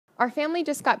Our family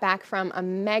just got back from a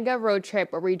mega road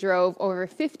trip where we drove over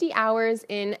 50 hours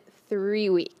in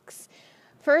 3 weeks.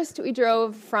 First, we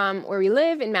drove from where we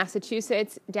live in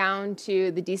Massachusetts down to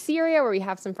the DC area where we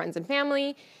have some friends and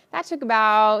family. That took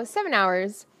about 7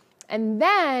 hours. And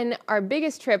then our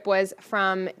biggest trip was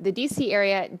from the DC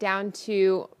area down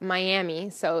to Miami,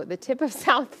 so the tip of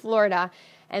South Florida.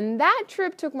 And that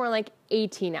trip took more like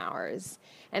 18 hours.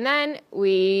 And then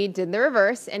we did the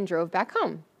reverse and drove back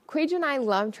home. Quaja and I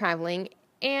love traveling,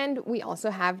 and we also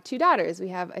have 2 daughters. We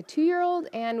have a 2-year-old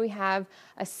and we have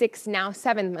a 6, now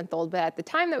 7-month-old. But at the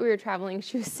time that we were traveling,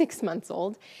 she was 6 months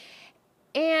old.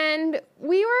 And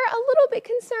we were a little bit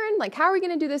concerned, like, how are we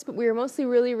going to do this? But we were mostly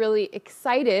really, really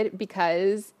excited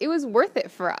because it was worth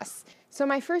it for us. So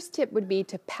my first tip would be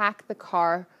to pack the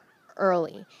car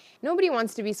early. Nobody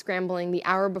wants to be scrambling the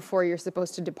hour before you're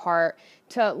supposed to depart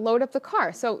to load up the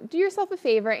car. So do yourself a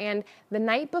favor, and the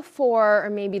night before, or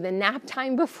maybe the nap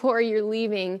time before you're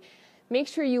leaving, make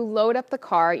sure you load up the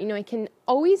car. You know, it can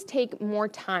always take more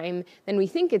time than we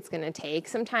think it's going to take.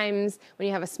 Sometimes when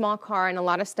you have a small car and a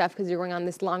lot of stuff because you're going on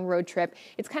this long road trip,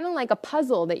 it's kind of like a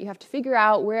puzzle that you have to figure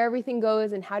out where everything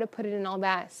goes and how to put it and all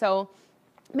that. So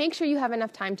make sure you have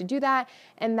enough time to do that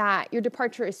and that your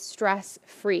departure is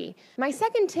stress-free. My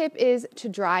second tip is to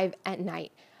drive at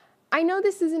night. I know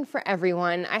this isn't for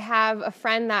everyone. I have a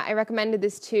friend that I recommended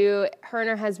this to. Her and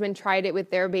her husband tried it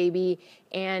with their baby,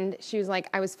 and she was like,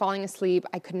 I was falling asleep.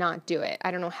 I could not do it.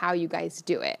 I don't know how you guys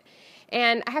do it.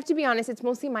 And I have to be honest, it's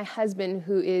mostly my husband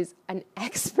who is an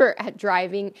expert at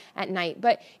driving at night,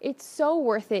 but it's so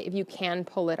worth it if you can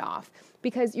pull it off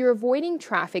because you're avoiding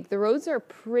traffic. The roads are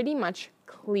pretty much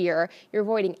clear. You're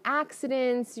avoiding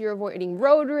accidents, you're avoiding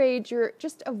road rage, you're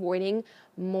just avoiding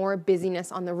more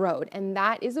busyness on the road. And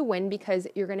that is a win because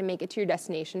you're going to make it to your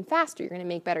destination faster. You're going to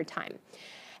make better time.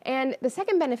 And the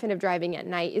second benefit of driving at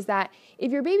night is that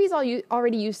if your baby's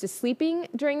already used to sleeping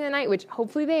during the night, which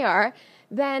hopefully they are,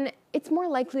 then it's more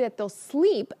likely that they'll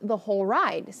sleep the whole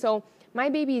ride. So my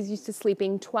baby is used to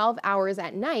sleeping 12 hours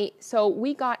at night, so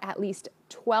we got at least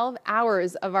 12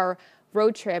 hours of our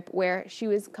road trip where she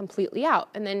was completely out.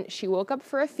 And then she woke up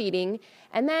for a feeding,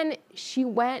 and then she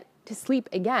went to sleep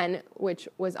again, which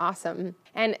was awesome.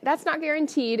 And that's not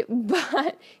guaranteed,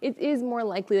 but it is more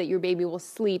likely that your baby will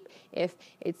sleep if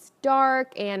it's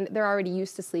dark and they're already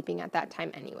used to sleeping at that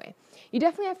time anyway. You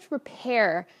definitely have to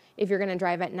prepare if you're going to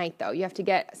drive at night, though. You have to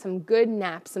get some good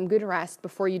naps, some good rest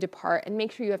before you depart, and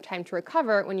make sure you have time to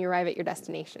recover when you arrive at your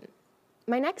destination.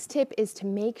 My next tip is to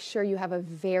make sure you have a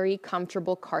very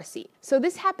comfortable car seat. So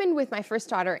this happened with my first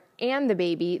daughter and the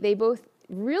baby. They both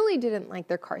really didn't like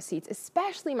their car seats,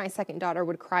 especially my second daughter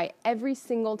would cry every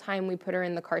single time we put her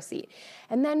in the car seat.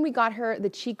 And then we got her the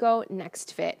Chico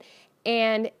Next Fit,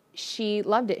 and she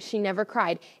loved it. She never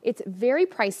cried. It's very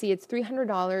pricey. It's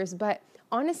 $300, but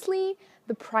honestly,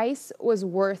 the price was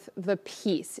worth the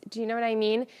piece. Do you know what I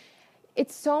mean?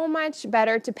 It's so much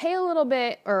better to pay a little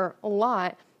bit or a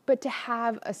lot, but to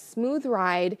have a smooth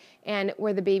ride and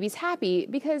where the baby's happy,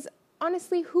 because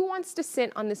honestly, who wants to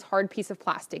sit on this hard piece of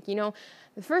plastic? You know,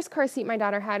 the first car seat my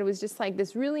daughter had was just like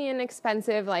this really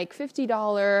inexpensive, like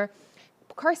 $50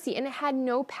 car seat, and it had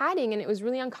no padding and it was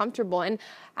really uncomfortable. And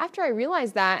after I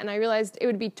realized that, and I realized it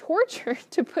would be torture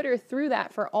to put her through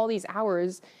that for all these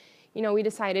hours, you know, we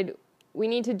decided we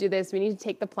need to do this. We need to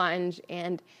take the plunge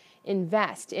and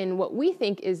invest in what we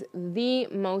think is the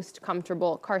most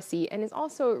comfortable car seat and is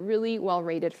also really well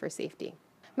rated for safety.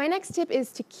 My next tip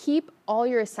is to keep all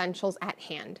your essentials at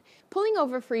hand. Pulling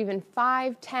over for even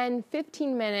 5, 10,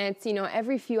 15 minutes, you know,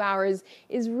 every few hours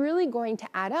is really going to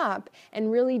add up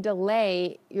and really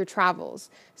delay your travels.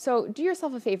 So do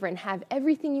yourself a favor and have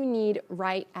everything you need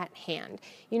right at hand.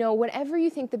 You know, whatever you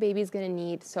think the baby's going to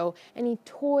need. So any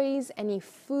toys, any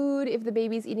food if the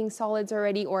baby's eating solids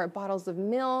already, or bottles of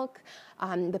milk,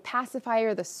 the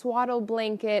pacifier, the swaddle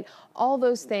blanket, all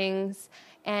those things.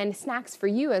 And snacks for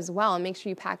you as well. Make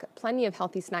sure you pack plenty of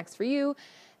healthy snacks for you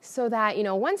so that, you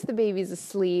know, once the baby's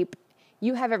asleep,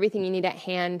 you have everything you need at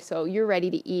hand so you're ready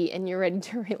to eat and you're ready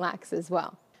to relax as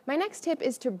well. My next tip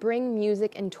is to bring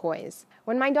music and toys.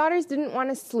 When my daughters didn't want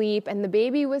to sleep and the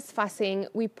baby was fussing,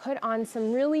 we put on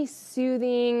some really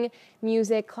soothing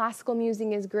music. Classical music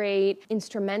is great,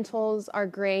 instrumentals are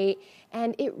great,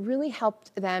 and it really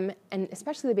helped them, and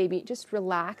especially the baby, just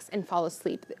relax and fall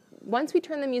asleep. Once we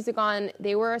turned the music on,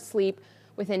 they were asleep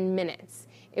within minutes.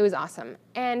 It was awesome.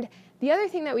 And the other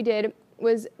thing that we did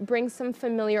was bring some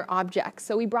familiar objects.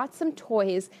 So we brought some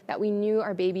toys that we knew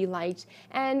our baby liked,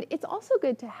 and it's also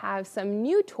good to have some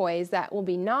new toys that will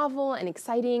be novel and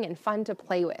exciting and fun to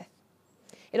play with.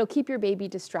 It'll keep your baby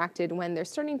distracted when they're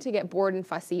starting to get bored and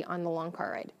fussy on the long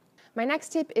car ride. My next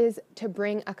tip is to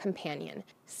bring a companion.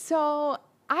 So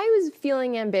I was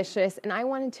feeling ambitious and I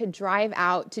wanted to drive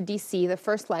out to DC, the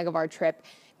first leg of our trip,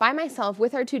 by myself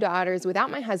with our 2 daughters, without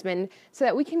my husband, so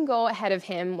that we can go ahead of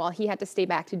him while he had to stay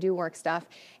back to do work stuff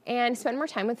and spend more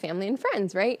time with family and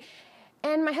friends, right?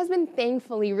 And my husband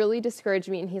thankfully really discouraged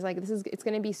me, and he's like, it's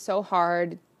gonna be so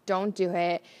hard, don't do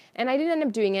it. And I did end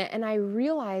up doing it, and I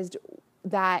realized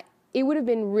that it would have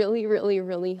been really, really,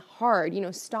 really hard,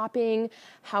 stopping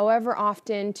however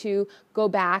often to go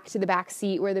back to the back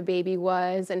seat where the baby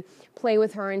was and play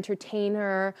with her, entertain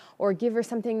her, or give her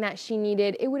something that she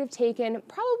needed. It would have taken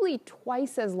probably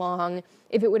twice as long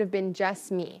if it would have been just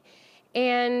me.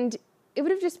 And it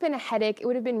would have just been a headache. It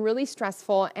would have been really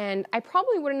stressful, and I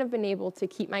probably wouldn't have been able to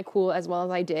keep my cool as well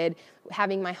as I did,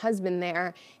 having my husband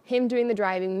there, him doing the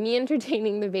driving, me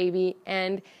entertaining the baby,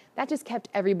 and that just kept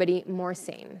everybody more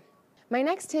sane. My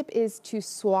next tip is to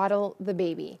swaddle the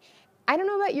baby. I don't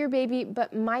know about your baby,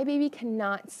 but my baby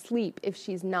cannot sleep if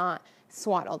she's not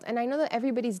swaddled. And I know that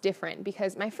everybody's different,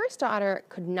 because my first daughter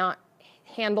could not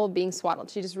handle being swaddled.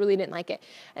 She just really didn't like it.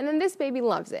 And then this baby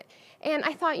loves it. And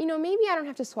I thought, maybe I don't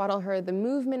have to swaddle her. The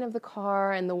movement of the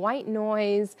car and the white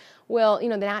noise will, the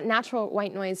natural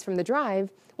white noise from the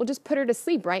drive will just put her to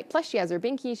sleep, right? Plus she has her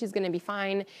binky, she's gonna be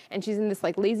fine. And she's in this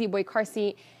like lazy boy car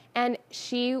seat. And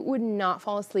she would not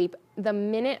fall asleep. The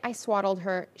minute I swaddled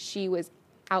her, she was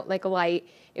out like a light.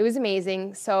 It was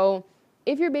amazing. So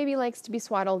if your baby likes to be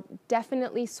swaddled,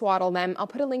 definitely swaddle them. I'll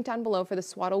put a link down below for the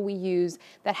swaddle we use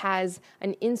that has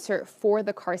an insert for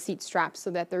the car seat strap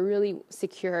so that they're really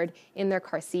secured in their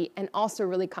car seat and also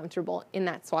really comfortable in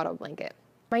that swaddle blanket.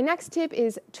 My next tip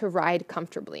is to ride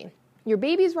comfortably. Your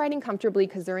baby's riding comfortably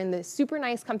because they're in the super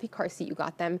nice, comfy car seat you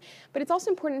got them, but it's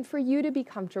also important for you to be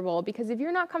comfortable, because if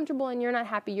you're not comfortable and you're not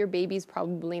happy, your baby's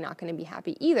probably not going to be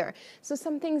happy either. So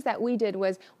some things that we did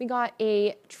was we got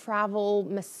a travel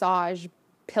massage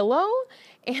pillow,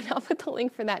 and I'll put the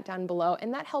link for that down below,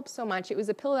 and that helps so much. It was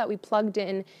a pillow that we plugged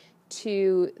in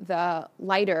to the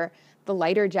lighter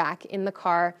jack in the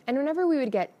car, and whenever we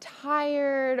would get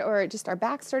tired or just our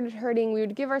back started hurting, we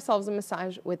would give ourselves a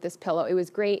massage with this pillow. It was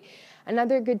great.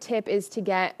 Another good tip is to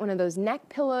get one of those neck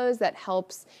pillows that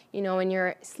helps, when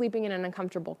you're sleeping in an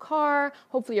uncomfortable car.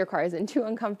 Hopefully your car isn't too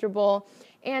uncomfortable.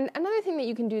 And another thing that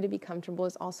you can do to be comfortable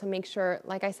is also make sure,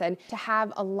 like I said, to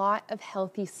have a lot of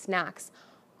healthy snacks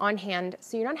on hand,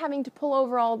 so you're not having to pull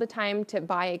over all the time to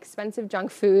buy expensive junk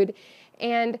food,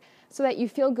 and so that you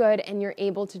feel good and you're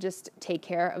able to just take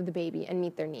care of the baby and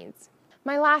meet their needs.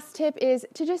 My last tip is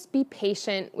to just be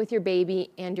patient with your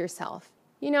baby and yourself.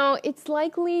 It's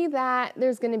likely that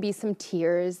there's going to be some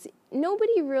tears.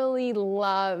 Nobody really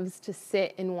loves to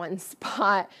sit in one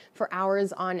spot for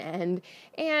hours on end,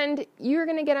 and you're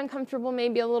going to get uncomfortable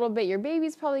maybe a little bit. Your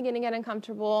baby's probably going to get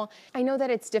uncomfortable. I know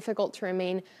that it's difficult to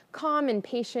remain calm and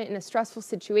patient in a stressful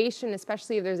situation,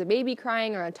 especially if there's a baby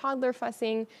crying or a toddler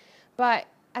fussing, but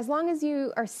as long as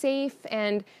you are safe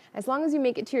and as long as you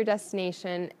make it to your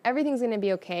destination, everything's going to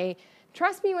be okay.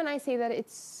 Trust me when I say that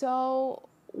it's so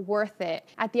worth it.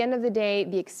 At the end of the day,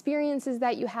 the experiences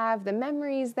that you have, the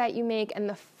memories that you make, and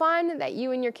the fun that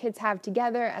you and your kids have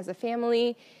together as a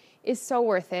family is so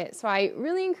worth it. So I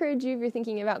really encourage you, if you're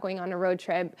thinking about going on a road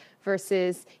trip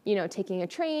versus, taking a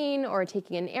train or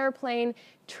taking an airplane,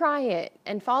 try it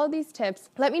and follow these tips.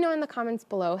 Let me know in the comments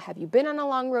below, have you been on a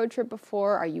long road trip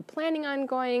before? Are you planning on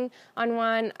going on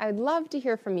one? I'd love to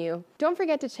hear from you. Don't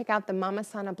forget to check out the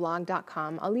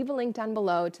mamasanablog.com. I'll leave a link down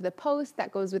below to the post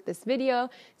that goes with this video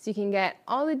so you can get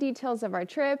all the details of our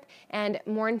trip and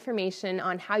more information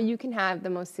on how you can have the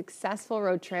most successful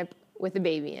road trip with a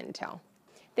baby in tow.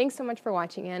 Thanks so much for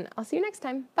watching, and I'll see you next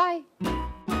time. Bye.